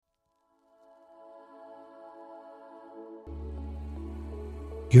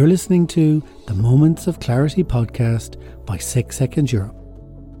You're listening to the Moments of Clarity podcast by 6 Seconds Europe.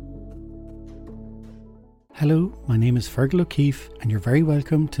 Hello, my name is Fergal O'Keefe and you're very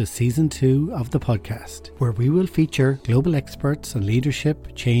welcome to Season 2 of the podcast, where we will feature global experts on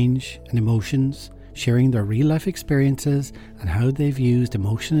leadership, change and emotions, sharing their real-life experiences and how they've used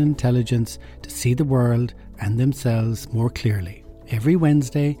emotional intelligence to see the world and themselves more clearly. Every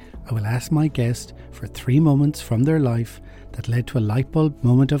Wednesday, I will ask my guest for 3 moments from their life that led to a light bulb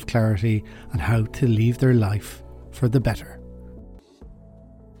moment of clarity on how to leave their life for the better.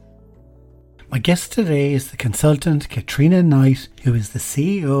 My guest today is the consultant Katrina Knight, who is the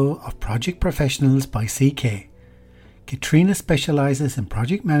CEO of Project Professionals by CK. Katrina specialises in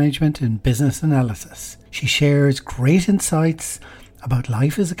project management and business analysis. She shares great insights about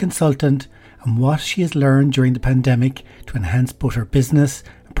life as a consultant and what she has learned during the pandemic to enhance both her business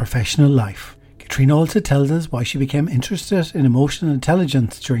and professional life. Katrina also tells us why she became interested in emotional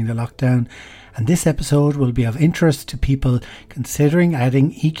intelligence during the lockdown, and this episode will be of interest to people considering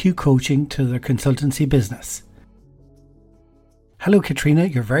adding EQ coaching to their consultancy business. Hello Katrina,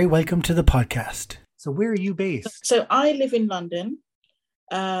 you're very welcome to the podcast. So where are you based? So I live in London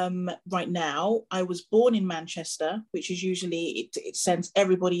right now. I was born in Manchester, which is usually, it sends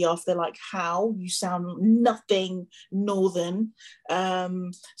everybody off. They're like, how? You sound nothing northern.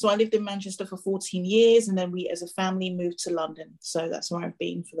 So I lived in Manchester for 14 years and then we as a family moved to London. So that's where I've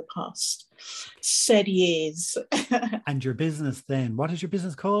been for the past said years. And your business then, what is your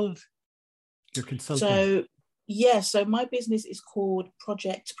business called? Your consulting? So my business is called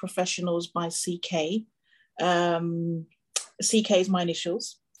Project Professionals by CK. CK is my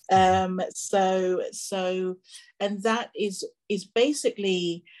initials. And that is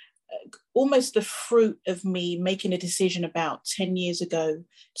basically almost the fruit of me making a decision about 10 years ago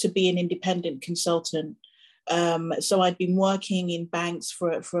to be an independent consultant. So I'd been working in banks for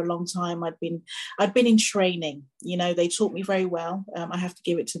a long time. I'd been in training. You know, they taught me very well. I have to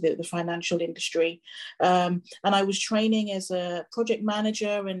give it to the financial industry. And I was training as a project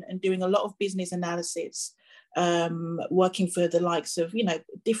manager and doing a lot of business analysis. Working for the likes of,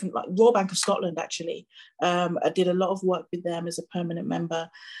 different, like Royal Bank of Scotland, actually. I did a lot of work with them as a permanent member.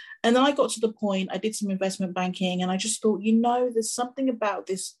 And then I got to the point, I did some investment banking and I just thought, there's something about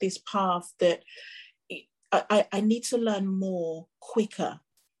this path that I need to learn more quicker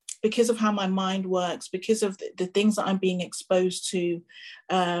because of how my mind works, because of the things that I'm being exposed to,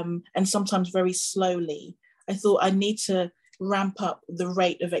 and sometimes very slowly. I thought I need to ramp up the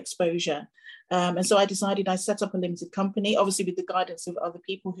rate of exposure. And so I decided I set up a limited company, obviously with the guidance of other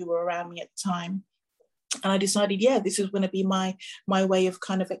people who were around me at the time. And I decided, this is going to be my way of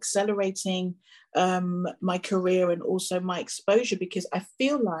kind of accelerating my career and also my exposure, because I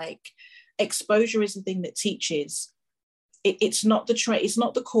feel like exposure is the thing that teaches. It's not the it's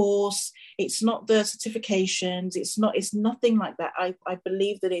not the course, it's not the certifications, it's nothing like that. I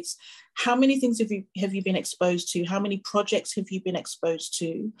believe that it's how many things have you been exposed to, how many projects have you been exposed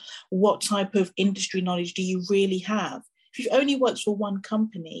to, what type of industry knowledge do you really have? If you've only worked for one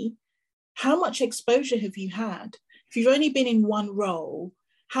company, how much exposure have you had? If you've only been in one role,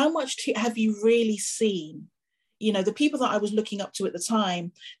 how much have you really seen? The people that I was looking up to at the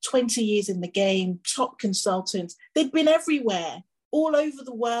time, 20 years in the game, top consultants, they'd been everywhere, all over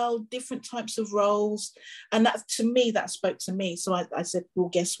the world, different types of roles. And that, to me, that spoke to me. So I said, well,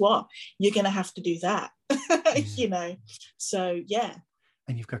 guess what? You're going to have to do that, So, yeah.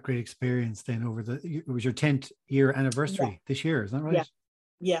 And you've got great experience then it was your 10th year anniversary this year, isn't that right?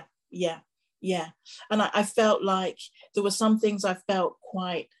 Yeah. And I felt like there were some things I felt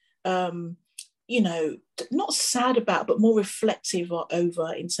quite, not sad about, but more reflective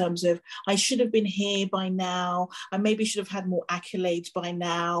over, in terms of I should have been here by now. I maybe should have had more accolades by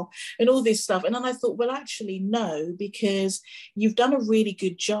now and all this stuff. And then I thought, well, actually, no, because you've done a really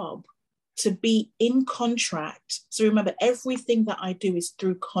good job to be in contract. So remember, everything that I do is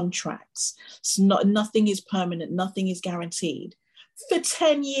through contracts. So nothing is permanent, nothing is guaranteed. For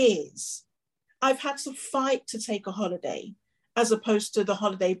 10 years, I've had to fight to take a holiday, as opposed to the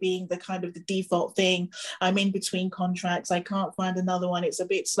holiday being the kind of the default thing. I'm in between contracts. I can't find another one. It's a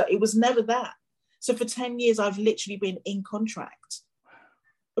bit slow. It was never that. So for 10 years, I've literally been in contract,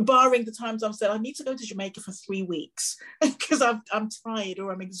 barring the times I've said, I need to go to Jamaica for 3 weeks because I'm tired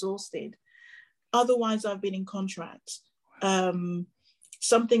or I'm exhausted. Otherwise, I've been in contract.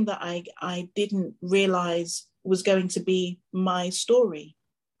 Something that I didn't realize was going to be my story.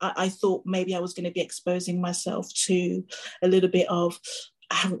 I thought maybe I was going to be exposing myself to a little bit of,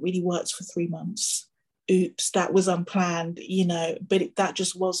 I haven't really worked for 3 months. Oops, that was unplanned, but that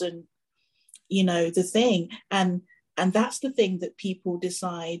just wasn't, the thing. And And that's the thing that people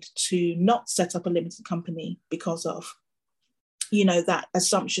decide to not set up a limited company because of, that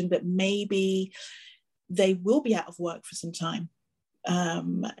assumption that maybe they will be out of work for some time.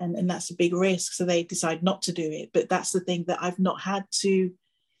 And that's a big risk. So they decide not to do it. But that's the thing that I've not had to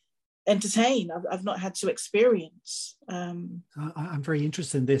entertain. I've not had to experience. I'm very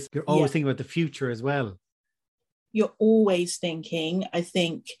interested in this. You're always thinking about the future as well. You're always thinking, I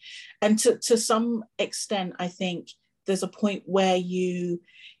think, and to some extent, I think there's a point where you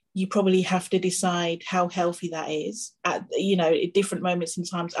probably have to decide how healthy that is at different moments and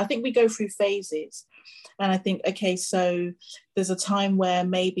times. I think we go through phases, and I think, okay, so there's a time where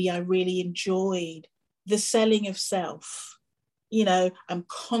maybe I really enjoyed the selling of self. I'm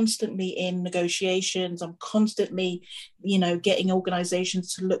constantly in negotiations. I'm constantly, getting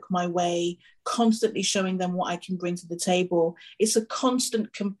organizations to look my way, constantly showing them what I can bring to the table. It's a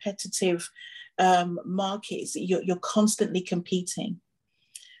constant competitive market. You're constantly competing.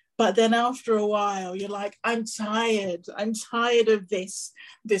 But then after a while, you're like, I'm tired of this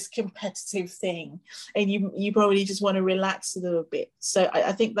competitive thing. And you probably just want to relax a little bit. So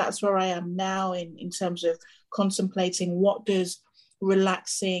I think that's where I am now in terms of contemplating, what does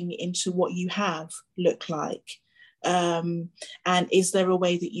relaxing into what you have look like? And is there a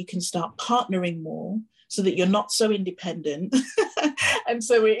way that you can start partnering more so that you're not so independent? And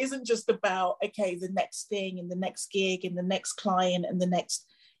so it isn't just about, okay, the next thing and the next gig and the next client and the next,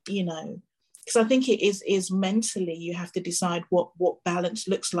 because I think it is mentally, you have to decide what balance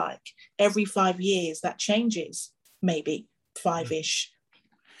looks like. Every 5 years that changes, maybe 5-ish.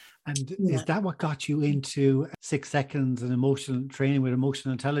 And is that what got you into 6 seconds and emotional training with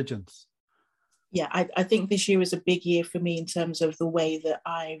emotional intelligence? Yeah, I think this year is a big year for me in terms of the way that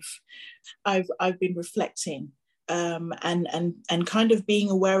I've been reflecting, and kind of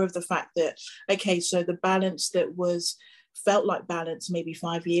being aware of the fact that, okay, so the balance that felt like balance maybe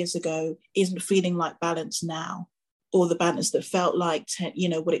 5 years ago isn't feeling like balance now, or the balance that felt like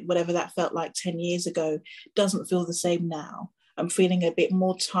whatever that felt like 10 years ago doesn't feel the same now. I'm feeling a bit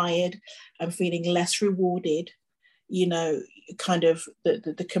more tired. I'm feeling less rewarded. Kind of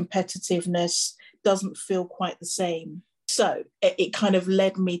the competitiveness doesn't feel quite the same. So it kind of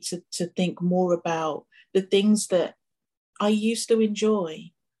led me to think more about the things that I used to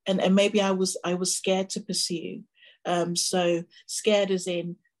enjoy, and maybe I was scared to pursue. So scared as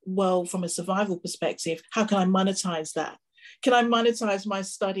in, well, from a survival perspective, how can I monetize that? Can I monetize my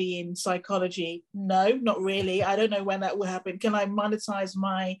study in psychology? No, not really. I don't know when that will happen. Can I monetize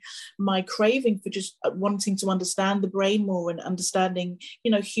my craving for just wanting to understand the brain more and understanding,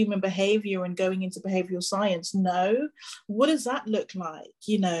 human behavior and going into behavioral science? No. What does that look like?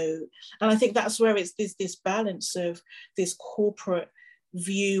 And I think that's where it's this balance of this corporate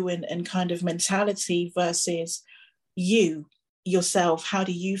view and kind of mentality versus yourself. How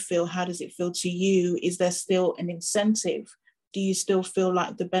do you feel? How does it feel to you? Is there still an incentive? Do you still feel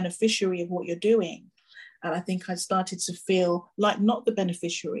like the beneficiary of what you're doing? And I think I started to feel like not the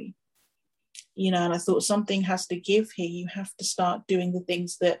beneficiary, and I thought something has to give here. You have to start doing the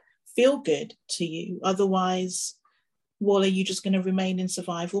things that feel good to you. Otherwise, well, are you just going to remain in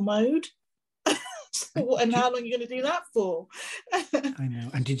survival mode? And how long are you going to do that for? I know.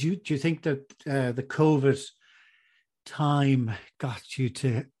 And do you think that the COVID time got you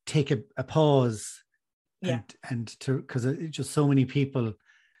to take a pause? Yeah. And to, because just so many people,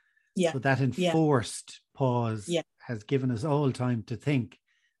 so that enforced pause has given us all time to think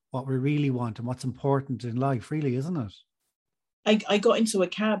what we really want and what's important in life, really, isn't it? I got into a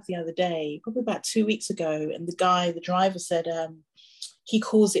cab the other day, probably about 2 weeks ago, and the driver said he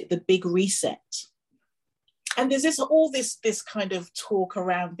calls it the big reset. And there's this kind of talk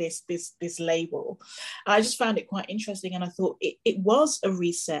around this label. And I just found it quite interesting, and I thought it was a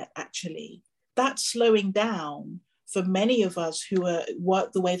reset, actually. That slowing down for many of us who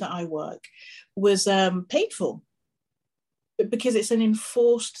work the way that I work was painful, because it's an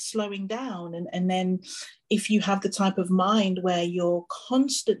enforced slowing down. And then if you have the type of mind where you're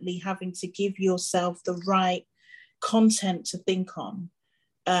constantly having to give yourself the right content to think on,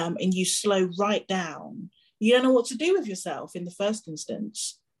 and you slow right down, you don't know what to do with yourself in the first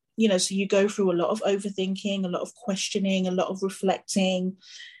instance. So you go through a lot of overthinking, a lot of questioning, a lot of reflecting.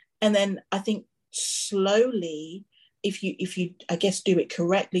 And then I think slowly, if you I guess do it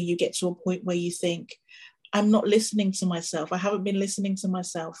correctly, you get to a point where you think, I'm not listening to myself. I haven't been listening to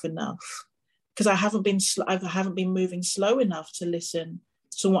myself enough, because I haven't been moving slow enough to listen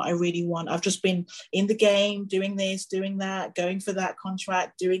to what I really want. I've just been in the game, doing this, doing that, going for that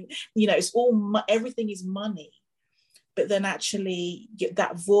contract, doing, it's all, everything is money. But then actually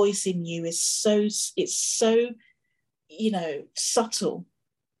that voice in you is so subtle,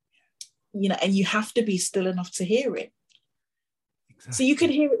 and you have to be still enough to hear it. Exactly. So you can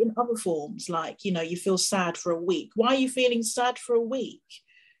hear it in other forms, like, you feel sad for a week. Why are you feeling sad for a week?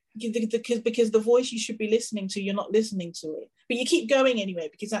 Because the voice you should be listening to, you're not listening to it. But you keep going anyway,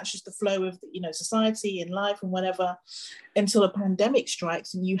 because that's just the flow of, society and life and whatever, until a pandemic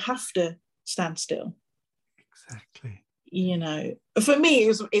strikes and you have to stand still. Exactly. For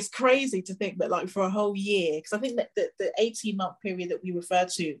me, it's crazy to think that, like, for a whole year, because I think that the 18-month period that we refer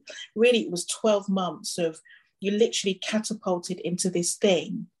to, really it was 12 months of, you literally catapulted into this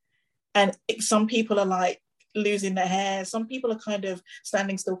thing. And some people are like losing their hair. Some people are kind of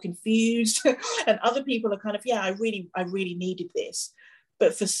standing still confused. And other people are kind of, I really needed this.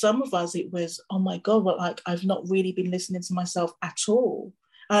 But for some of us, it was, oh my God, well, like, I've not really been listening to myself at all.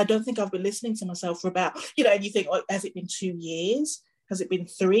 I don't think I've been listening to myself for about, and you think, oh, has it been 2 years? Has it been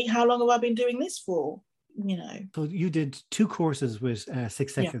 3? How long have I been doing this for? So you did 2 courses with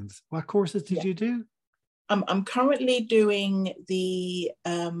 6 seconds. Yeah. What courses did you do? I'm currently doing the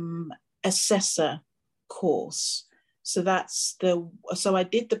assessor course. So I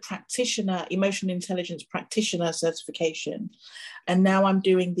did the emotional intelligence practitioner certification. And now I'm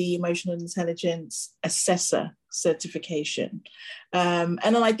doing the emotional intelligence assessor certification. And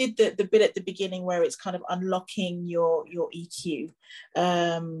then I did the bit at the beginning where it's kind of unlocking your EQ.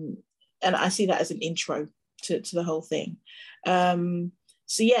 And I see that as an intro to the whole thing. So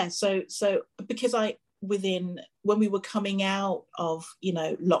because when we were coming out of,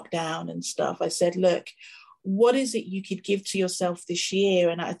 lockdown and stuff, I said, look, what is it you could give to yourself this year?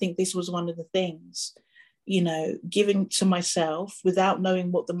 And I think this was one of the things, giving to myself without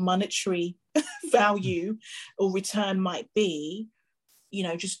knowing what the monetary value or return might be,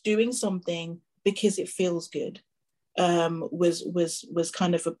 just doing something because it feels good, was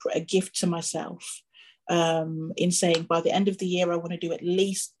kind of a gift to myself, in saying, by the end of the year, I want to do at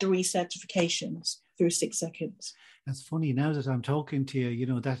least 3 certifications through 6 seconds. That's funny. Now that I'm talking to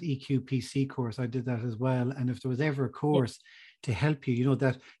you, that EQPC course, I did that as well. And if there was ever a course to help you,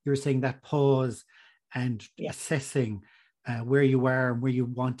 that you're saying that pause and assessing where you are and where you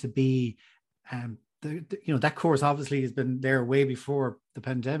want to be. That course obviously has been there way before the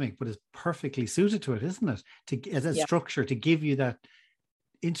pandemic, but is perfectly suited to it, isn't it? As a structure to give you that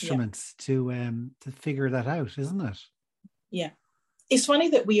instruments to figure that out, isn't it? Yeah. It's funny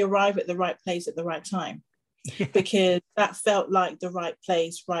that we arrive at the right place at the right time, because that felt like the right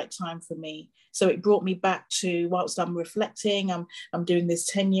place, right time for me. So it brought me back to, whilst I'm reflecting, I'm doing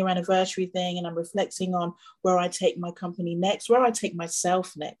this 10-year anniversary thing, and I'm reflecting on where I take my company next, where I take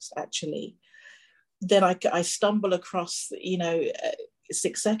myself next, actually. Then I stumble across,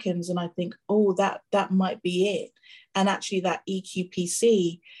 6 seconds, and I think, oh, that might be it. And actually that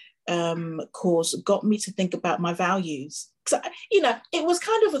EQPC course got me to think about my values. So, it was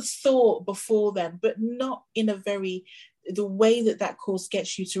kind of a thought before then, but not in the way that course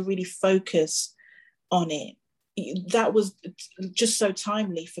gets you to really focus on it. That was just so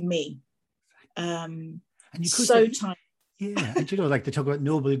timely for me. And you could timely. Yeah. And, like they talk about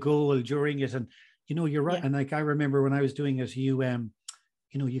noble goal during it. And, you're right. Yeah. And like, I remember when I was doing it, you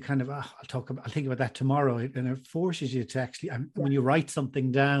kind of, I'll think about that tomorrow. And it forces you to actually, when you write something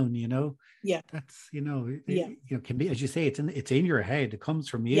down, that's, it can be, as you say, it's in your head, it comes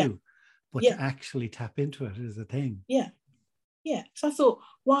from you, but to actually tap into it is a thing. Yeah. Yeah. So I thought,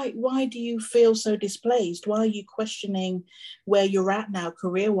 why do you feel so displaced? Why are you questioning where you're at now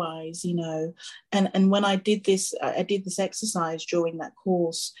career-wise, And when I did this exercise during that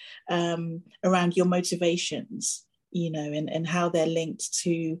course, around your motivations, and how they're linked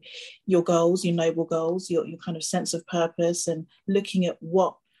to your goals, your noble goals, your kind of sense of purpose, and looking at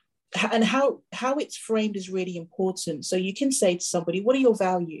how it's framed is really important. So you can say to somebody, what are your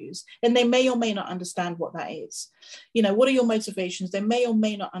values? And they may or may not understand what that is. What are your motivations? They may or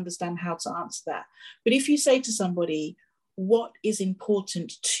may not understand how to answer that. But if you say to somebody, what is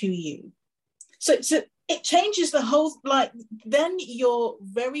important to you? So it changes the whole, then you're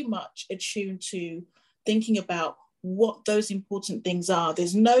very much attuned to thinking about what those important things are.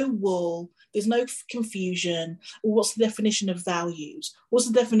 There's no wool, there's no confusion. What's the definition of values? What's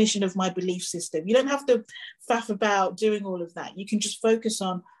the definition of my belief system? You don't have to faff about doing all of that. You can just focus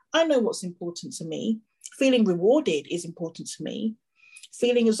on, I know what's important to me. Feeling rewarded is important to me.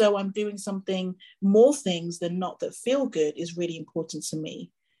 Feeling as though I'm doing more things than not that feel good is really important to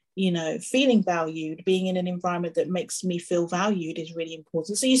me. Feeling valued, being in an environment that makes me feel valued is really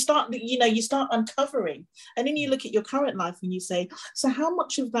important. So you start uncovering, and then you look at your current life and you say, so how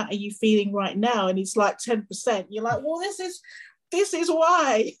much of that are you feeling right now? And it's like 10%. You're like, well, this is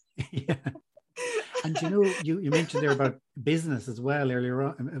why. Yeah. And you mentioned there about business as well earlier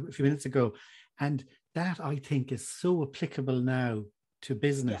on, a few minutes ago. And that, I think, is so applicable now to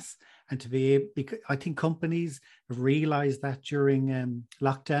business. Yeah. And to be able, because I think companies have realized that during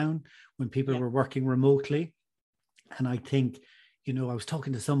lockdown when people Yeah. were working remotely. And I think, I was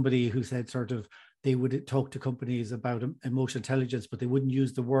talking to somebody who said sort of they would talk to companies about emotional intelligence, but they wouldn't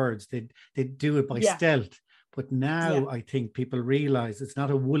use the words. They'd do it by Yeah. stealth. But now Yeah. I think people realize it's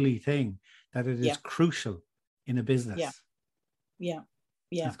not a woolly thing, that it is Yeah. crucial in a business. Yeah. Yeah.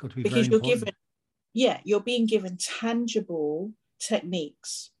 Yeah. It's going to be Because very important. you're being given tangible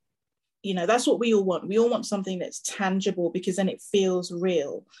techniques. That's what we all want. We all want something that's tangible because then it feels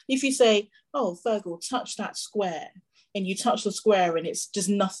real. If you say, oh, Fergal, touch that square, and you touch the square and it's just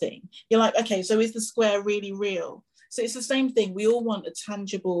nothing, you're like, okay, so is the square really real? So it's the same thing. We all want a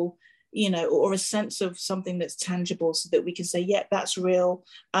tangible, or a sense of something that's tangible so that we can say, yeah, that's real.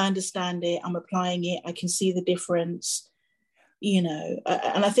 I understand it. I'm applying it. I can see the difference,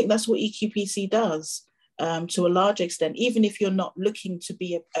 and I think that's what EQPC does. To a large extent, even if you're not looking to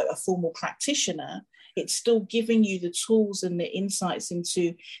be a formal practitioner, it's still giving you the tools and the insights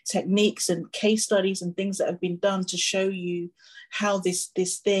into techniques and case studies and things that have been done to show you how this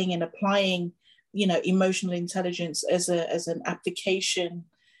thing and applying, emotional intelligence as an application,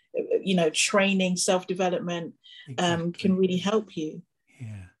 training, self-development, Exactly. can really help you.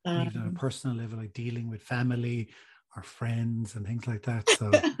 Yeah, even on a personal level, like dealing with family or friends and things like that.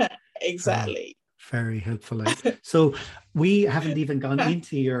 So exactly. Very helpful. So we haven't even gone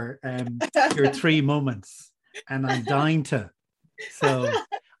into your 3 moments, and I'm dying to. So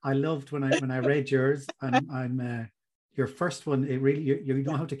I loved when I read yours. I'm your first one. It really you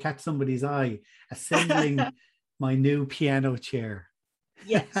know how to catch somebody's eye. Assembling my new piano chair.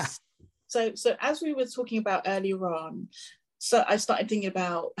 Yes. So as we were talking about earlier on, so I started thinking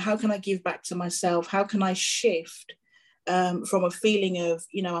about how can I give back to myself? How can I shift from a feeling of,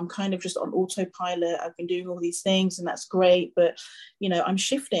 I'm kind of just on autopilot. I've been doing all these things and that's great, but, I'm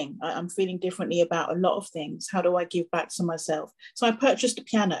shifting. I'm feeling differently about a lot of things. How do I give back to myself? So I purchased a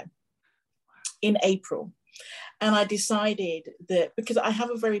piano in April. And I decided that because I have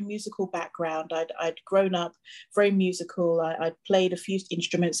a very musical background, I'd grown up very musical. I'd played a few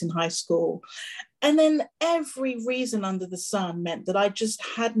instruments in high school. And then every reason under the sun meant that I just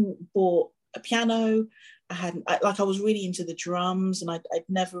hadn't bought a piano. I was really into the drums, and I'd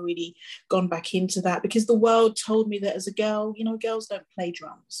never really gone back into that because the world told me that as a girl, girls don't play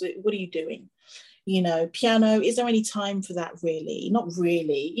drums. So what are you doing? Piano, is there any time for that really? Not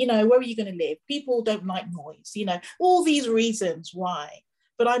really. Where are you going to live? People don't like noise, all these reasons why.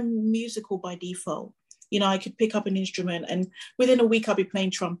 But I'm musical by default. I could pick up an instrument and within a week I'll be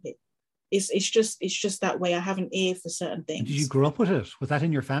playing trumpet. It's just that way. I have an ear for certain things. Did you grow up with it? Was that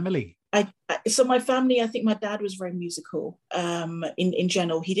in your family? So my family, I think my dad was very musical. In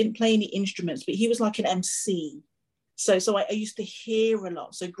general, he didn't play any instruments, but he was like an MC. So I used to hear a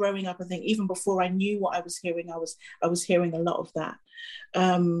lot. So growing up, I think even before I knew what I was hearing, I was hearing a lot of that.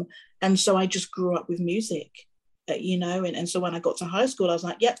 And so I just grew up with music, and so when I got to high school, I was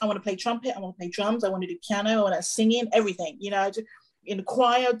like, yep, I want to play trumpet, I want to play drums, I want to do piano, I want to sing everything, in the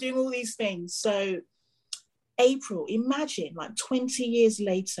choir, doing all these things. So April, imagine like 20 years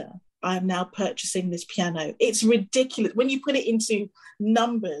later, I am now purchasing this piano. It's ridiculous. When you put it into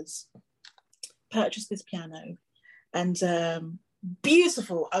numbers, purchase this piano. And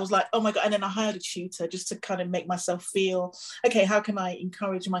beautiful. I was like, oh my God. And then I hired a tutor just to kind of make myself feel, okay, how can I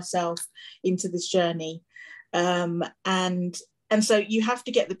encourage myself into this journey? And so you have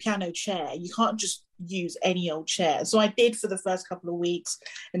to get the piano chair. You can't just use any old chair. So I did for the first couple of weeks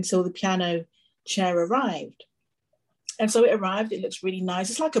until the piano chair arrived. And so it arrived. It looks really nice.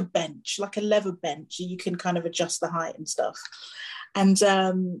 It's like a bench, like a leather bench. You can kind of adjust the height and stuff. And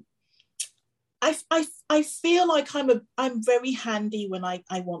I feel like I'm very handy when I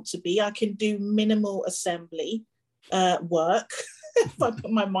want to be. I can do minimal assembly work if I put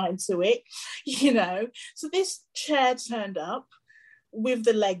my mind to it, So this chair turned up with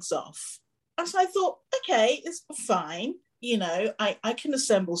the legs off. And so I thought, okay, it's fine. I can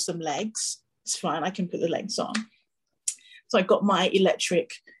assemble some legs. It's fine. I can put the legs on. So I got my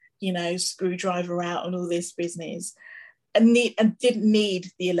electric, screwdriver out and all this business. And didn't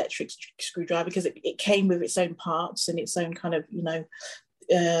need the electric screwdriver because it came with its own parts and its own kind of,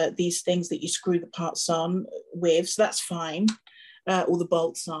 these things that you screw the parts on with. So that's fine, or the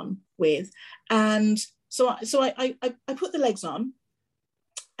bolts on with. And so I put the legs on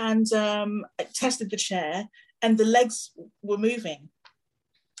and I tested the chair and the legs were moving.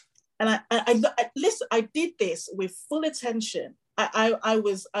 And I did this with full attention I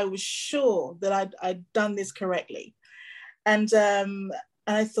was sure that I'd done this correctly. And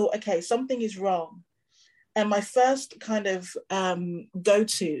I thought, okay, something is wrong. And my first kind of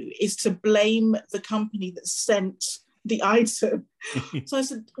go-to is to blame the company that sent the item. So I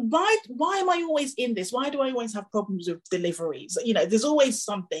said, why am I always in this? Why do I always have problems with deliveries? You know, there's always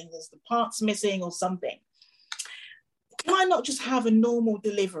something, there's the parts missing or something. Can I not just have a normal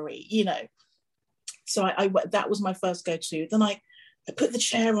delivery, you know? So I that was my first go-to. Then I put the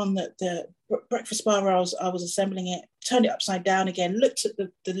chair on the breakfast bar where I was assembling it, turned it upside down again, looked at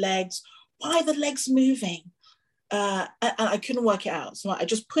the legs. Why are the legs moving? And I couldn't work it out. So I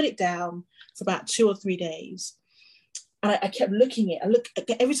just put it down for about 2 or 3 days. And I kept looking at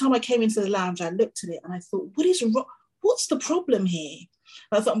it. Every time I came into the lounge, I looked at it and I thought, what is wrong? What's the problem here?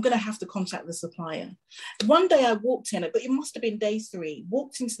 And I thought, I'm going to have to contact the supplier. One day I walked in, but it must have been day 3,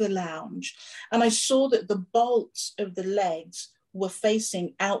 walked into the lounge and I saw that the bolts of the legs were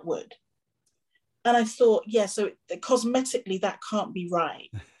facing outward. And I thought, yeah, so cosmetically that can't be right.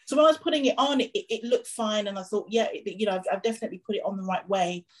 So when I was putting it on, it looked fine. And I thought, yeah, you know, I've definitely put it on the right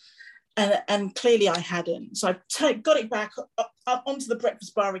way. And clearly I hadn't. So I got it back up onto the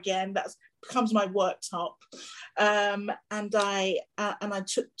breakfast bar again. That becomes my worktop. And I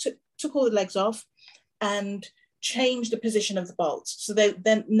took all the legs off and changed the position of the bolts. So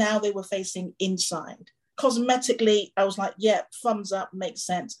now they were facing inside. Cosmetically, I was like, yeah, thumbs up, makes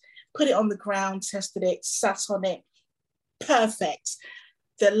sense. Put it on the ground, tested it, sat on it. Perfect.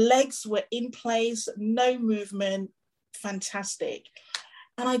 The legs were in place, no movement, fantastic.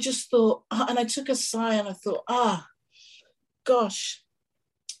 And I just thought, and I took a sigh and I thought, gosh.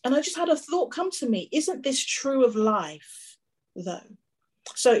 And I just had a thought come to me, isn't this true of life, though?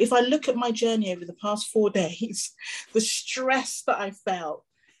 So if I look at my journey over the past 4 days, the stress that I felt,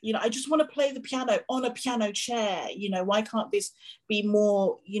 you know, I just want to play the piano on a piano chair. You know, why can't this be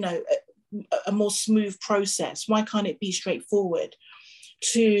more, you know, a more smooth process? Why can't it be straightforward?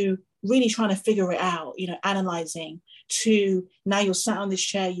 To really trying to figure it out, you know, analyzing, to now you're sat on this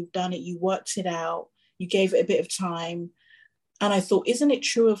chair, you've done it, you worked it out, you gave it a bit of time. And I thought, isn't it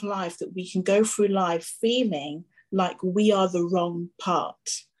true of life that we can go through life feeling like we are the wrong part?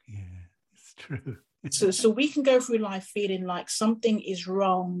 Yeah, it's true. So we can go through life feeling like something is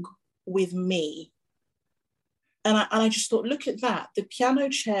wrong with me. And I just thought, look at that. The piano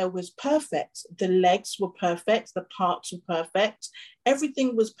chair was perfect. The legs were perfect. The parts were perfect.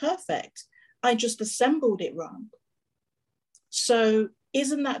 Everything was perfect. I just assembled it wrong. So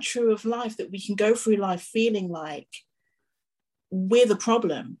isn't that true of life, that we can go through life feeling like we're the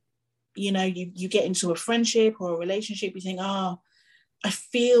problem? You know, you get into a friendship or a relationship, you think, I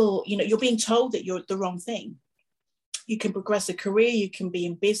feel, you know, you're being told that you're the wrong thing. You can progress a career, you can be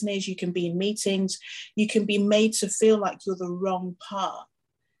in business, you can be in meetings, you can be made to feel like you're the wrong part.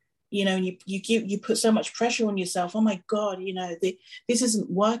 You know, you put so much pressure on yourself. Oh my God, you know, this isn't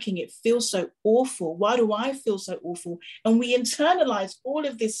working. It feels so awful. Why do I feel so awful? And we internalize all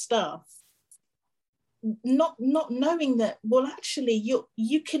of this stuff, not knowing that, well, actually,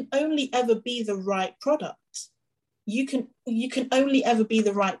 you can only ever be the right product. You can only ever be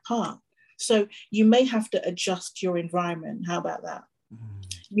the right part. So you may have to adjust your environment. How about that?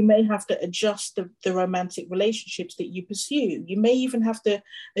 You may have to adjust the romantic relationships that you pursue. You may even have to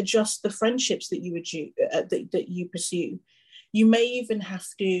adjust the friendships that you pursue. You may even have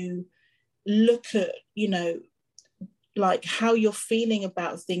to look at, you know, like how you're feeling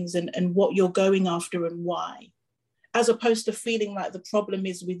about things and what you're going after and why, as opposed to feeling like the problem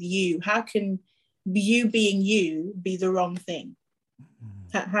is with you. How can you being you be the wrong thing?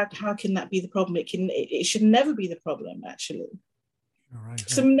 How can that be the problem? It should never be the problem, actually. Right.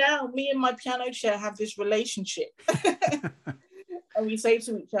 So now me and my piano chair have this relationship. And we say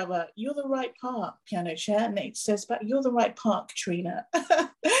to each other, you're the right part, piano chair. And it says back, you're the right part, Katrina.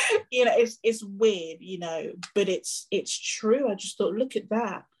 You know, it's weird, you know, but it's true. I just thought, look at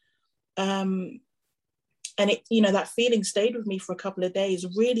that. And it, you know, that feeling stayed with me for a couple of days,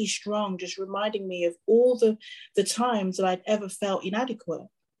 really strong, just reminding me of all the times that I'd ever felt inadequate.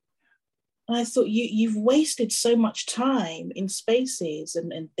 And I thought, you've wasted so much time in spaces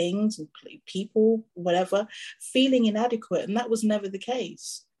and things and people, whatever, feeling inadequate. And that was never the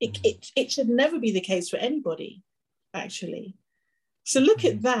case. It should never be the case for anybody, actually. So look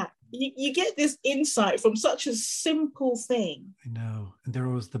at that. You get this insight from such a simple thing. I know. And they're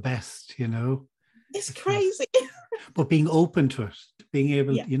always the best, you know. It's crazy. But being open to it, being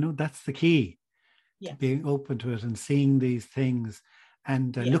able, Yeah. you know, that's the key. Yeah. Being open to it and seeing these things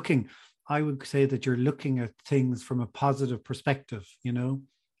and looking. I would say that you're looking at things from a positive perspective, you know,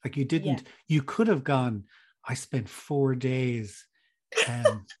 like you could have gone, I spent 4 days,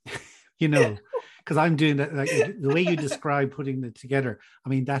 um, you know, because I'm doing that, like the way you describe putting it together. I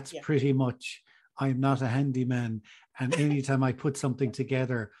mean, that's Yeah. pretty much, I'm not a handyman. And anytime I put something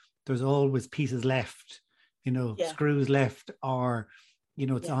together, there's always pieces left, Yeah. screws left, or,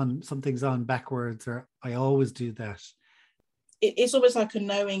 it's Yeah. on, something's on backwards, or I always do that. It's almost like a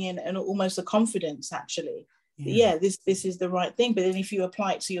knowing and almost a confidence, actually. Yeah. Yeah, this is the right thing. But then if you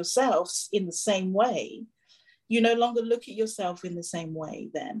apply it to yourself in the same way, you no longer look at yourself in the same way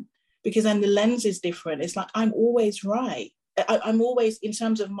then, because then the lens is different. It's like, I'm always right. I'm always, in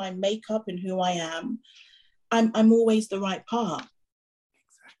terms of my makeup and who I am, I'm always the right part.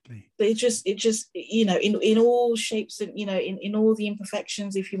 Exactly. But it just in all shapes and in all the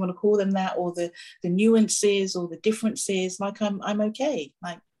imperfections, if you want to call them that, or the nuances or the differences, like I'm okay,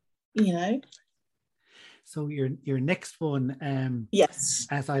 like, you know. So your next one, Yes.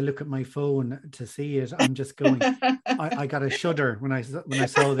 as I look at my phone to see it, I'm just going, I got a shudder when I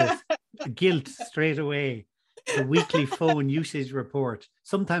saw this. Guilt straight away. The weekly phone usage report.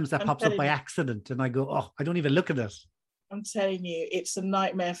 Sometimes that I'm pops up telling by you, accident and I go, oh, I don't even look at it. I'm telling you, it's a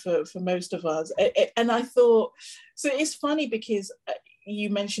nightmare for most of us. And I thought, so it's funny because you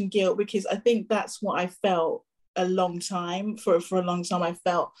mentioned guilt, because I think that's what I felt a long time. For a long time, I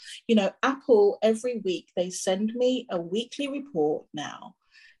felt, Apple, every week they send me a weekly report now,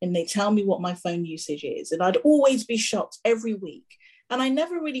 and they tell me what my phone usage is. And I'd always be shocked every week. And I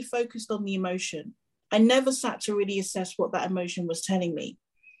never really focused on the emotion. I never sat to really assess what that emotion was telling me.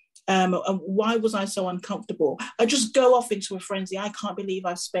 And why was I so uncomfortable? I just go off into a frenzy. I can't believe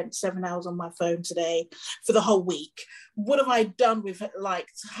I've spent 7 hours on my phone today for the whole week. What have I done with it? Like,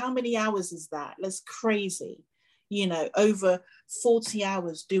 how many hours is that? That's crazy. Over 40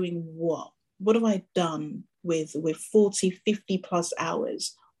 hours doing what? What have I done with 40, 50 plus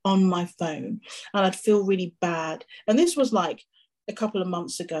hours on my phone? And I'd feel really bad. And this was like a couple of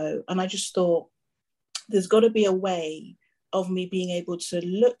months ago. And I just thought, there's got to be a way of me being able to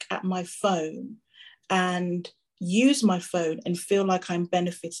look at my phone and use my phone and feel like I'm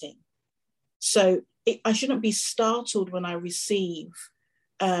benefiting. So I shouldn't be startled when I receive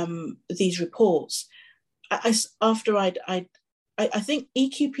these reports. I think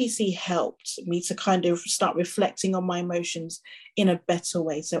EQPC helped me to kind of start reflecting on my emotions in a better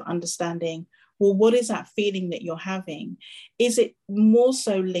way. So understanding, well, what is that feeling that you're having? Is it more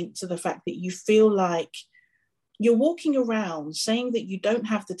so linked to the fact that you feel like you're walking around saying that you don't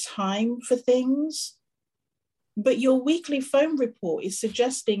have the time for things, but your weekly phone report is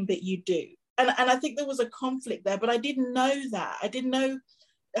suggesting that you do? And I think there was a conflict there, but I didn't know that. I didn't know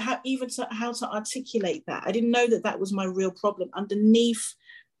how to articulate that. I didn't know that that was my real problem underneath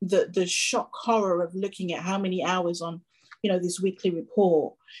the shock horror of looking at how many hours on, this weekly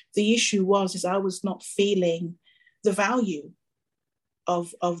report. The issue is I was not feeling the value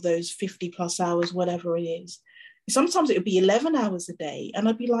of those 50 plus hours, whatever it is. Sometimes it would be 11 hours a day. And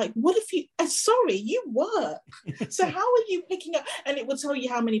I'd be like, what if sorry, you work. So how are you picking up? And it will tell you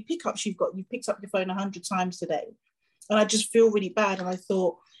how many pickups you've got. You've picked up your phone 100 times today. And I just feel really bad. And I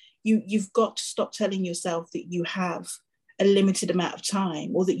thought, you've got to stop telling yourself that you have a limited amount of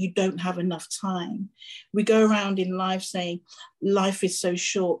time, or that you don't have enough time. We go around in life saying life is so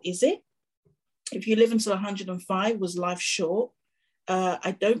short. Is it? If you live until 105, was life short?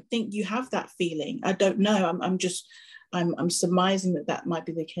 I don't think you have that feeling. I don't know. I'm surmising that might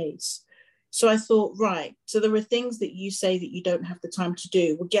be the case. So I thought, right, so there are things that you say that you don't have the time to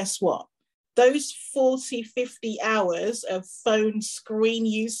do. Well, guess what? Those 40, 50 hours of phone screen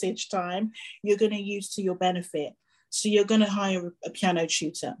usage time, you're going to use to your benefit. So you're going to hire a piano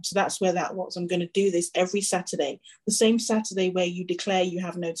tutor. So that's where that was. I'm going to do this every Saturday, the same Saturday where you declare you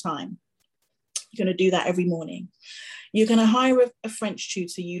have no time. You're going to do that every morning. You're going to hire a French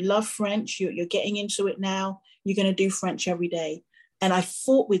tutor. You love French. You're getting into it now. You're going to do French every day. And I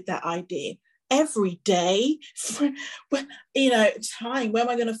fought with that idea. Every day, time, where am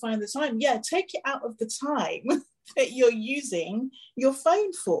I going to find the time? Yeah, take it out of the time that you're using your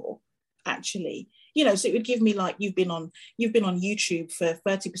phone for, actually. So it would give me, like, you've been on YouTube for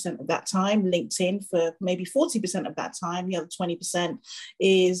 30% of that time, LinkedIn for maybe 40% of that time. The other 20%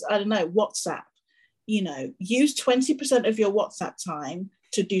 is, I don't know, WhatsApp. Use 20% of your WhatsApp time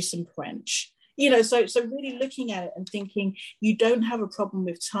to do some French. So really looking at it and thinking, you don't have a problem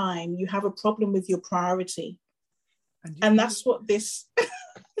with time, you have a problem with your priority. And that's what this...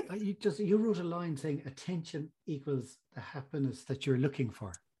 you wrote a line saying attention equals the happiness that you're looking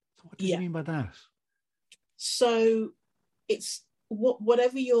for. So what do you mean by that? So it's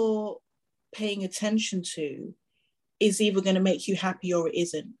whatever you're paying attention to is either going to make you happy or it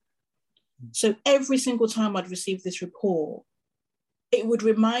isn't. So every single time I'd receive this report, it would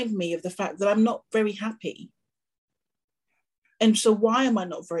remind me of the fact that I'm not very happy. And so why am I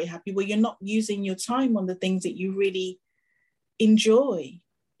not very happy? Well, you're not using your time on the things that you really enjoy.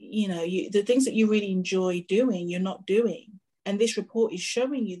 The things that you really enjoy doing, you're not doing. And this report is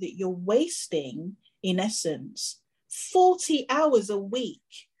showing you that you're wasting, in essence, 40 hours a week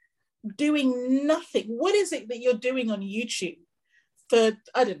doing nothing. What is it that you're doing on YouTube for,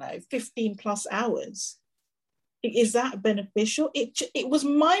 15 plus hours? Is that beneficial? It was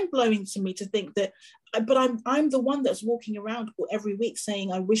mind-blowing to me to think that, but I'm the one that's walking around every week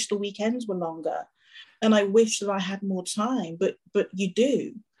saying, I wish the weekends were longer and I wish that I had more time, but you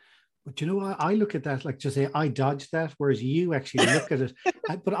do. But you know what? I look at that like, just say I dodged that, whereas you actually look at it.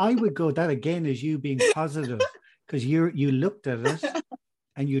 But I would go that again as you being positive, because you looked at it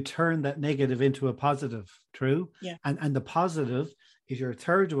and you turned that negative into a positive. True. Yeah. And the positive is your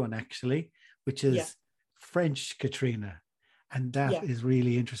third one actually, which is French Katrina, and that is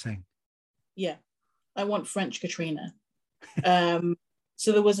really interesting. Yeah, I want French Katrina.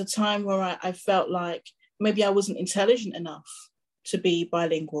 So there was a time where I felt like maybe I wasn't intelligent enough to be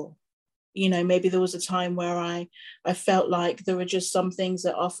bilingual. Maybe there was a time where I felt like there were just some things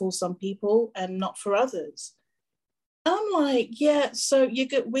that are for some people and not for others. And I'm like, so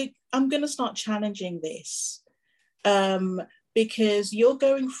I'm going to start challenging this because you're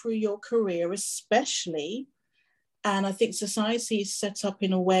going through your career, especially, and I think society is set up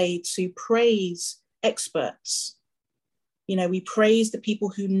in a way to praise experts. We praise the people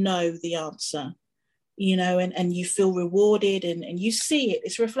who know the answer. And you feel rewarded and you see it.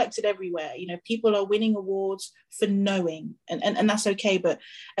 It's reflected everywhere. People are winning awards for knowing, and that's okay. But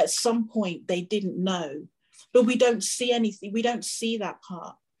at some point they didn't know, but we don't see anything. We don't see that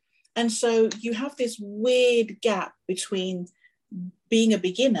part. And so you have this weird gap between being a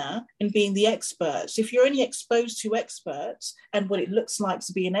beginner and being the expert. So if you're only exposed to experts and what it looks like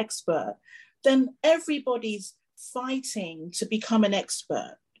to be an expert, then everybody's fighting to become an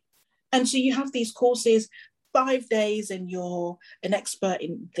expert. And so you have these courses, 5 days, and you're an expert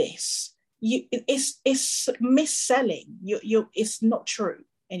in this. It's mis-selling. It's not true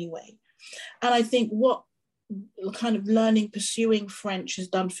anyway. And I think what kind of pursuing French has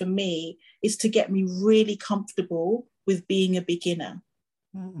done for me is to get me really comfortable with being a beginner.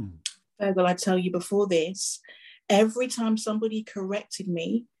 Well, I tell you before this, every time somebody corrected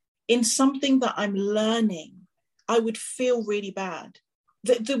me in something that I'm learning, I would feel really bad.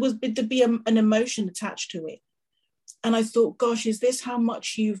 There'd be an emotion attached to it. And I thought, gosh, is this how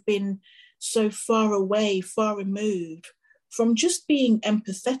much you've been so far away, far removed from just being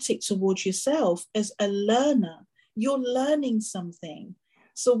empathetic towards yourself as a learner? You're learning something.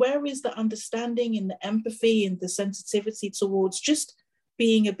 So where is the understanding and the empathy and the sensitivity towards just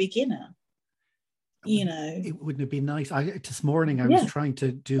being a beginner? It wouldn't it be nice? This morning I was trying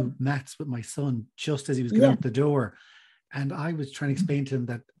to do maths with my son just as he was going out the door. And I was trying to explain to him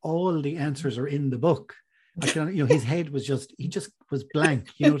that all the answers are in the book. His head was he just was blank,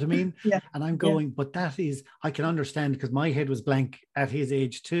 you know what I mean? Yeah. And I'm going, but that is, I can understand because my head was blank at his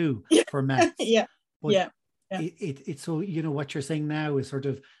age too for maths. It's so, what you're saying now is sort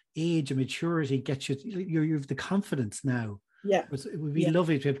of age and maturity gets you have the confidence now. Yeah. It would be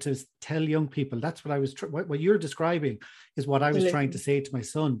lovely to be able to tell young people. That's what I was, what you're describing is what I was trying to say to my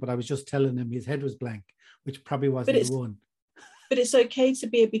son, but I was just telling him his head was blank, which probably wasn't the one. But it's okay to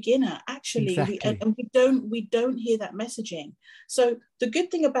be a beginner, actually. Exactly. We don't hear that messaging. So the good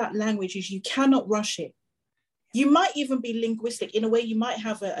thing about language is you cannot rush it. You might even be linguistic. In a way, you might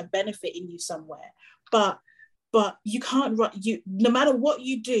have a benefit in you somewhere, but you can't, no matter what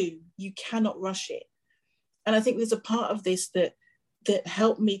you do, you cannot rush it. And I think there's a part of this that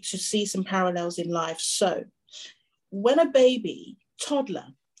helped me to see some parallels in life. So when a baby, toddler,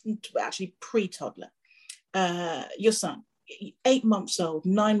 actually pre-toddler, your son, 8 months old,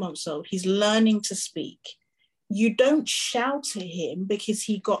 9 months old, he's learning to speak. You don't shout at him because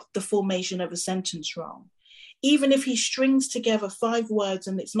he got the formation of a sentence wrong. Even if he strings together 5 words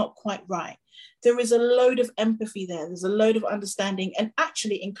and it's not quite right, there is a load of empathy there. There's a load of understanding and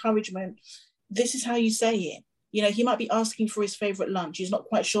actually encouragement. This is how you say it. He might be asking for his favorite lunch. He's not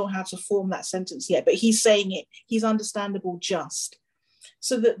quite sure how to form that sentence yet, but he's saying it. He's understandable just.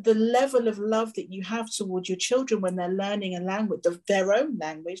 So that the level of love that you have towards your children when they're learning a language, their own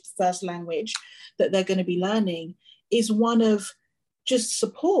language, the first language that they're going to be learning, is one of just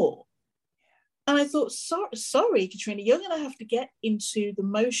support. And I thought, sorry, Katrina, you're going to have to get into the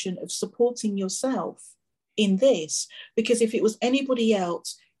motion of supporting yourself in this, because if it was anybody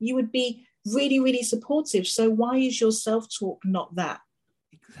else, you would be really, really supportive. So why is your self-talk not that?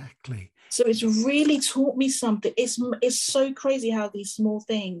 Exactly. So it's really taught me something. It's so crazy how these small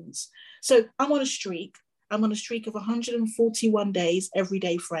things. So I'm on a streak. I'm on a streak of 141 days,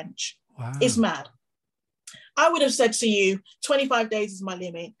 everyday French. Wow. It's mad. I would have said to you, 25 days is my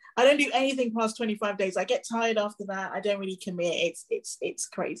limit. I don't do anything past 25 days. I get tired after that. I don't really commit. It's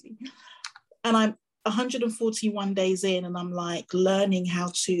crazy. And I'm 141 days in, and I'm like learning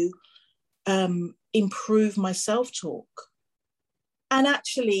how to improve my self-talk. And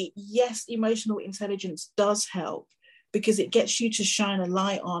actually, yes, emotional intelligence does help because it gets you to shine a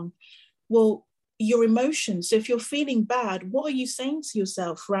light on, well, your emotions. So if you're feeling bad, what are you saying to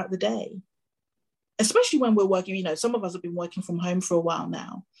yourself throughout the day? Especially when we're working, some of us have been working from home for a while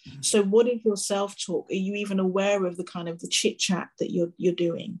now. So what is your self-talk? Are you even aware of the kind of the chit-chat that you're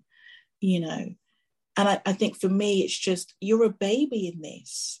doing? And I think for me, it's just, you're a baby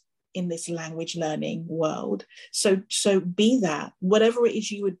in this language learning world. So be that, whatever it is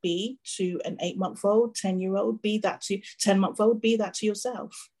you would be to an 8-month-old, 10-year-old, be that to 10-month-old, be that to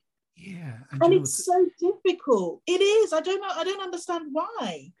yourself. Yeah. And it's so difficult. It is. I don't understand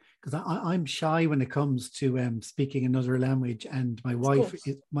why. Because I'm shy when it comes to speaking another language, and my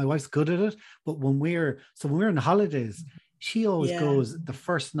wife's good at it. But when we're on holidays, she always goes the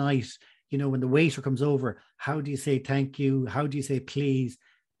first night, when the waiter comes over, how do you say thank you? How do you say please?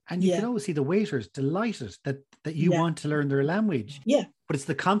 And you can always see the waiters delighted that you want to learn their language. Yeah. But it's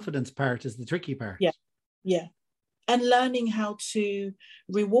the confidence part is the tricky part. Yeah. Yeah. And learning how to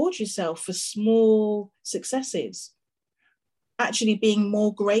reward yourself for small successes. Actually being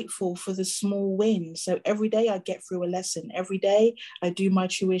more grateful for the small wins. So every day I get through a lesson. Every day I do my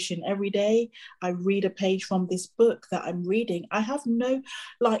tuition. Every day I read a page from this book that I'm reading. I have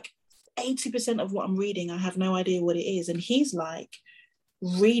 80% of what I'm reading, I have no idea what it is. And he's like,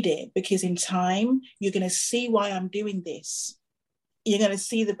 read it, because in time, you're going to see why I'm doing this. You're going to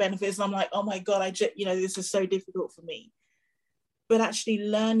see the benefits. And I'm like, oh my God, this is so difficult for me. But actually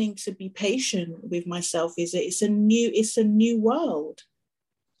learning to be patient with myself it's a new world.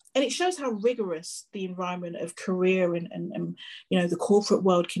 And it shows how rigorous the environment of career and the corporate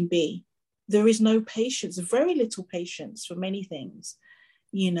world can be. There is no patience, very little patience for many things.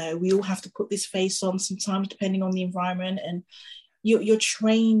 We all have to put this face on sometimes, depending on the environment. And you're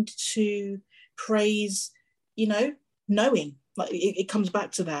trained to praise, knowing, like it comes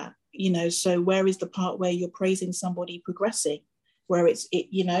back to that, so where is the part where you're praising somebody progressing? Where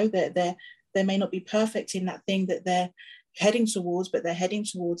they may not be perfect in that thing that they're heading towards, but they're heading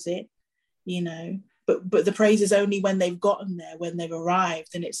towards it, but the praise is only when they've gotten there, when they've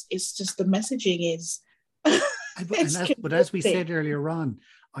arrived. And it's just the messaging is but as we said earlier on,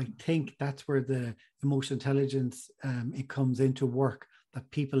 I think that's where the emotional intelligence it comes into work,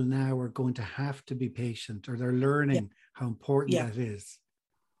 that people now are going to have to be patient, or they're learning how important that is.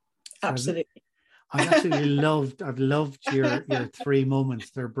 So absolutely. I've loved your 3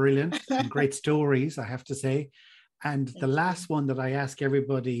 moments. They're brilliant and great stories, I have to say. And the last one that I ask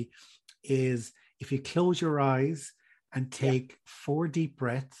everybody is, if you close your eyes and take 4 deep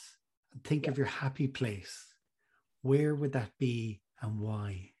breaths and think of your happy place, where would that be and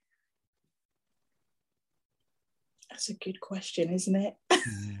why? That's a good question, isn't it?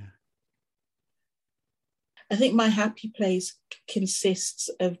 Yeah. I think my happy place consists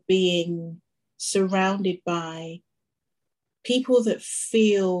of being surrounded by people that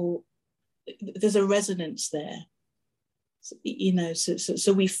feel there's a resonance there,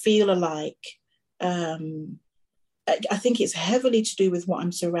 so we feel alike. I think it's heavily to do with what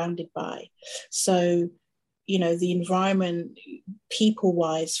I'm surrounded by. So the environment,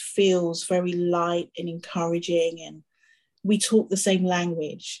 people-wise, feels very light and encouraging, and we talk the same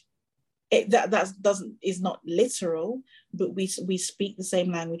language. Is not literal, but we speak the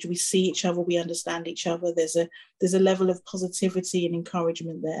same language. We see each other, we understand each other. There's a level of positivity and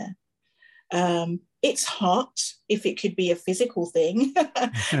encouragement there. It's hot, if it could be a physical thing,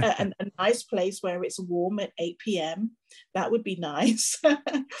 and a nice place where it's warm at 8 p.m. That would be nice.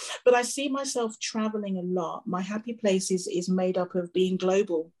 But I see myself traveling a lot. My happy place is made up of being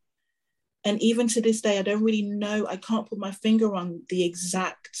global. And even to this day, I don't really know, I can't put my finger on the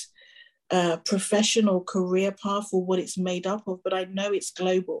exact professional career path or what it's made up of, but I know it's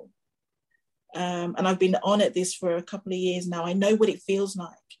global. And I've been on at this for a couple of years now. I know what it feels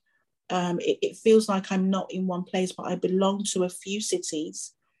like. It feels like I'm not in one place, but I belong to a few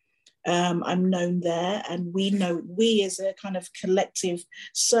cities. I'm known there, and we as a kind of collective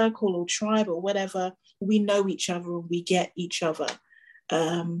circle or tribe or whatever, we know each other and we get each other.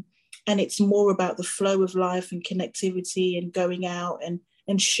 And it's more about the flow of life and connectivity and going out and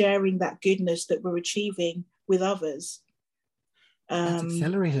sharing that goodness that we're achieving with others. That's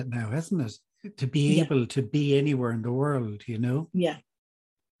accelerated now, hasn't it? To be able to be anywhere in the world, you know? Yeah.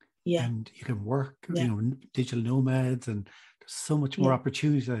 Yeah. And you can work, Yeah. you know, digital nomads, and there's so much more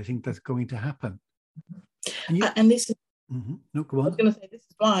opportunity, I think, that's going to happen. And this is, no, go on. I was going to say, this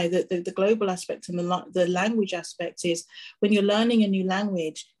is why the global aspect and the language aspect is, when you're learning a new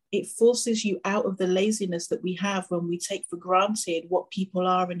language, it forces you out of the laziness that we have when we take for granted what people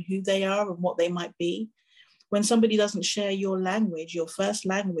are and who they are and what they might be. When somebody doesn't share your language, your first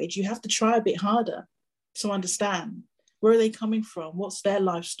language, you have to try a bit harder to understand. Where are they coming from? What's their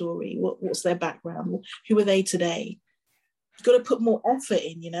life story? What's their background? Who are they today? You've got to put more effort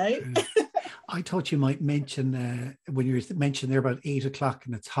in, you know? I thought you might mention, when you mentioned there about 8 o'clock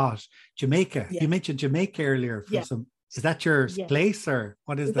and it's hot, Jamaica. Yeah. You mentioned Jamaica earlier. Is that your place, or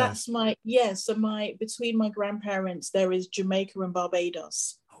what is that? That's between my grandparents, there is Jamaica and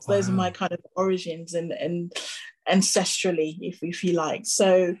Barbados. So those are my kind of origins and ancestrally, if you like.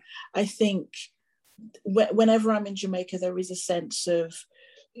 So I think whenever I'm in Jamaica, there is a sense of,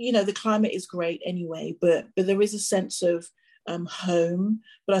 you know, the climate is great anyway, but there is a sense of home.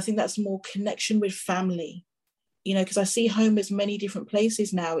 But I think that's more connection with family, you know, because I see home as many different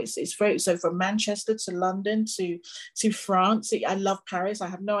places now. It's very, so from Manchester to London to France. I love Paris. I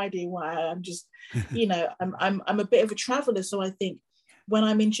have no idea why. I'm just, you know, I'm a bit of a traveler. So I think when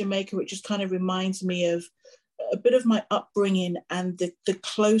I'm in Jamaica, it just kind of reminds me of a bit of my upbringing and the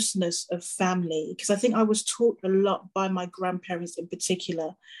closeness of family. Because I think I was taught a lot by my grandparents in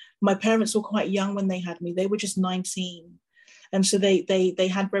particular. My parents were quite young when they had me. They were just 19. And so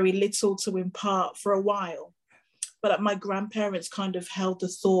they had very little to impart for a while. But my grandparents kind of held the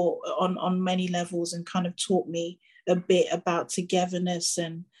thought on many levels and kind of taught me a bit about togetherness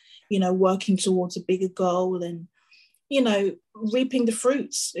and, you know, working towards a bigger goal and, you know, reaping the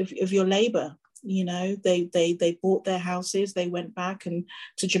fruits of your labor. You know, they bought their houses, they went back and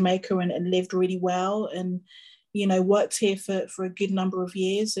to Jamaica and lived really well and, you know, worked here for a good number of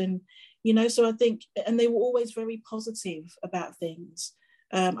years. And, you know, so I think, and they were always very positive about things.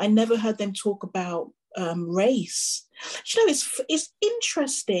 I never heard them talk about race. You know, it's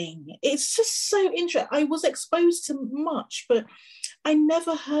interesting. It's just so interesting. I was exposed to much, but I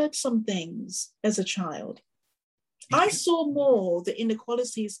never heard some things as a child. I saw more the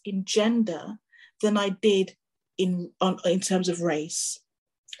inequalities in gender than I did in terms of race,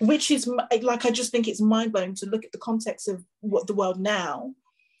 which is like, I just think it's mind-blowing to look at the context of what the world now.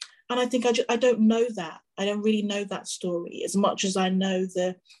 And I think I don't know that. I don't really know that story as much as I know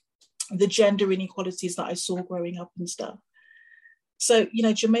the gender inequalities that I saw growing up and stuff. So, you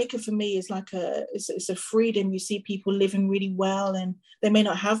know, Jamaica for me is like it's a freedom. You see people living really well and they may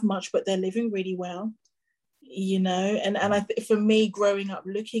not have much, but they're living really well, you know. And for me, growing up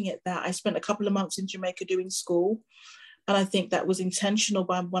looking at that, I spent a couple of months in Jamaica doing school. And I think that was intentional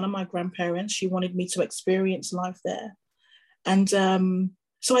by one of my grandparents. She wanted me to experience life there. And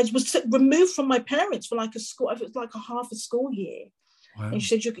so I was removed from my parents for like a half a school year. Wow. And she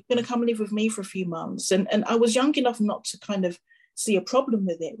said, you're going to come live with me for a few months. And I was young enough not to kind of see a problem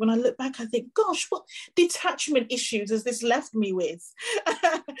with it. When I look back, I think, gosh, what detachment issues has this left me with?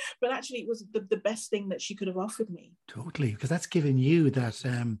 But actually, it was the best thing that she could have offered me. Totally, because that's given you that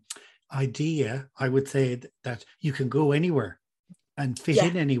idea, I would say, that you can go anywhere and fit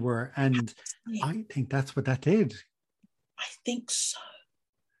in anywhere. And I think that's what that did. I think so.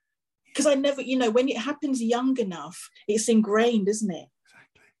 Because I never, you know, when it happens young enough, it's ingrained, isn't it?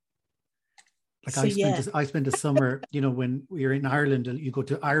 Exactly. Like so, I spent a summer, you know, when we were in Ireland, you go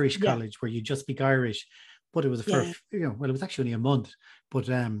to Irish college where you just speak Irish, but it was it was actually only a month, but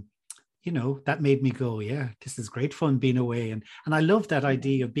you know, that made me go, this is great fun being away. And I love that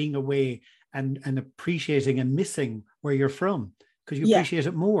idea of being away and appreciating and missing where you're from, because you appreciate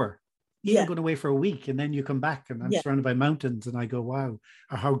it more. Even going away for a week and then you come back and I'm surrounded by mountains and I go, wow,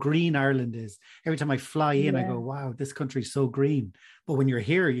 or how green Ireland is. Every time I fly in, I go, wow, this country's so green. But when you're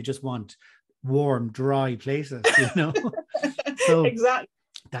here, you just want warm, dry places, you know? So exactly.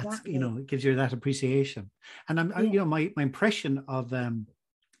 That's, you know, it gives you that appreciation. And you know, my impression of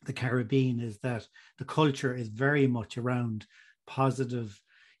the Caribbean is that the culture is very much around positive,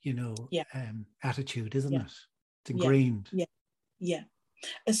 you know, attitude, isn't it? It's ingrained. Yeah.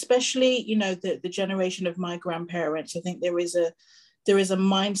 Especially, you know, the generation of my grandparents. I think there is a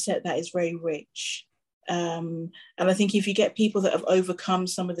mindset that is very rich. And I think if you get people that have overcome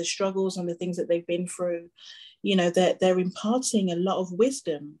some of the struggles and the things that they've been through, you know, they're imparting a lot of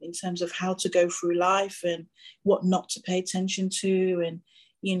wisdom in terms of how to go through life and what not to pay attention to, and,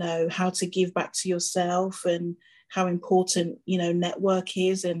 you know, how to give back to yourself and how important, you know, network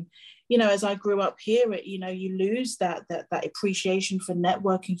is. And, as I grew up here, you lose that appreciation for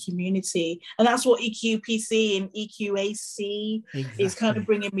networking community. And that's what EQPC and EQAC is kind of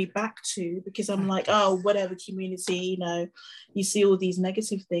bringing me back to, because I'm like, oh, whatever community, you see all these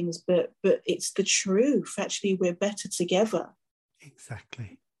negative things, but it's the truth. Actually, we're better together.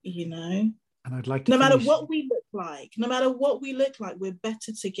 Exactly. And I'd like to no matter what we look like, we're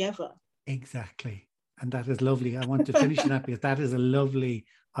better together. Exactly. And that is lovely. I want to finish on that, because that is a lovely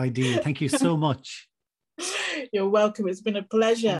idea. Thank you so much. You're welcome. It's been a pleasure.